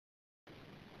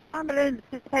Ambulance,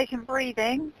 is the patient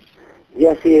breathing?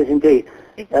 Yes, he is indeed.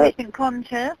 Is the patient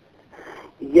conscious?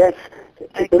 Yes,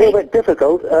 it's a little bit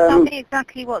difficult. Tell me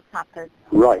exactly what's happened.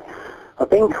 Right. I've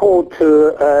been called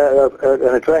to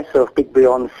an address of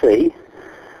Bigbury-on-Sea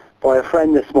by a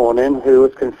friend this morning who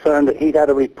was concerned that he'd had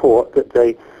a report that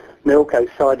the milk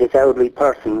outside this elderly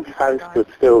person's house was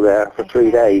still there for 3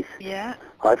 days. Yeah.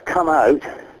 I've come out,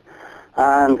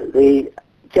 and the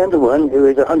gentleman, who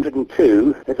is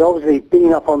 102, has obviously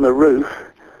been up on the roof,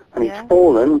 and he's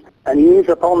fallen, and he is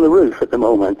up on the roof at the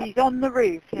moment. He's on the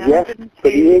roof, yeah? Yes, 102.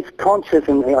 but he is conscious,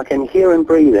 and I can hear him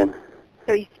breathing.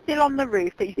 So he's still on the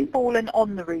roof, but he's fallen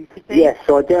on the roof, is he? Yes,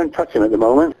 so I daren't touch him at the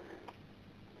moment.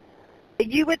 Are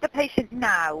you with the patient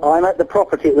now? I'm at the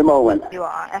property at the moment. You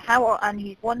are. And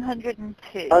he's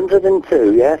 102?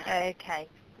 102, yes. Okay.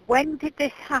 When did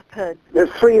this happen?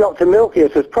 There's 3 lots of milk here,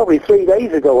 so it's probably 3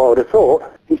 days ago, I would have thought.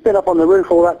 He's been up on the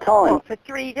roof all that time. What, for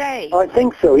 3 days? I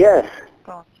think so, yes.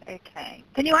 Gosh, okay.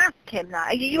 Can you ask him that?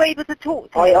 Are you able to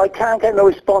talk to him? I can't get no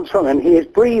response from him. He is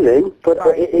breathing, but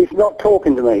he's not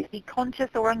talking to me. Is he conscious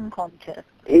or unconscious?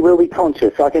 He will be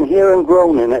conscious. I can hear him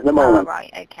groaning at the moment. Oh,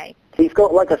 right, okay. He's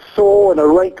got like a saw and a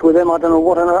rake with him. I don't know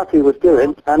what on earth he was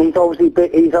doing. And he's obviously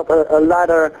he's up a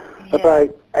ladder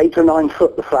about 8 or 9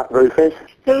 foot, the flat roof is.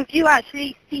 So have you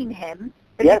actually seen him?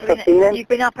 Yes, I've seen him. You've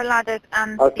been up a ladder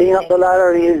and I've been up the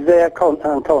ladder and he is there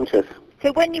unconscious.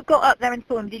 So when you got up there and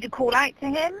saw him, did you call out to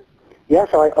him? Yes,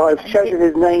 I've shouted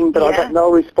his name, but I got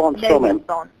no response from him.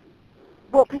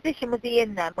 What position was he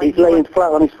in then? He's laying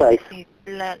flat on his face. He's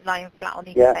lying flat on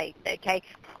his face, okay.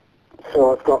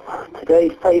 So I've got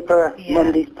today's paper,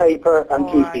 Monday's paper, and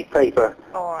Tuesday's paper.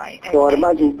 All right, okay. So I'd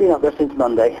imagine he's been up there since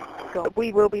Monday.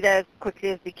 We will be there as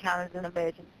quickly as we can as an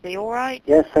emergency, all right?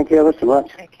 Yes, thank you ever so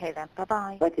much. Okay then,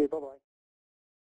 bye-bye. Thank you, bye-bye.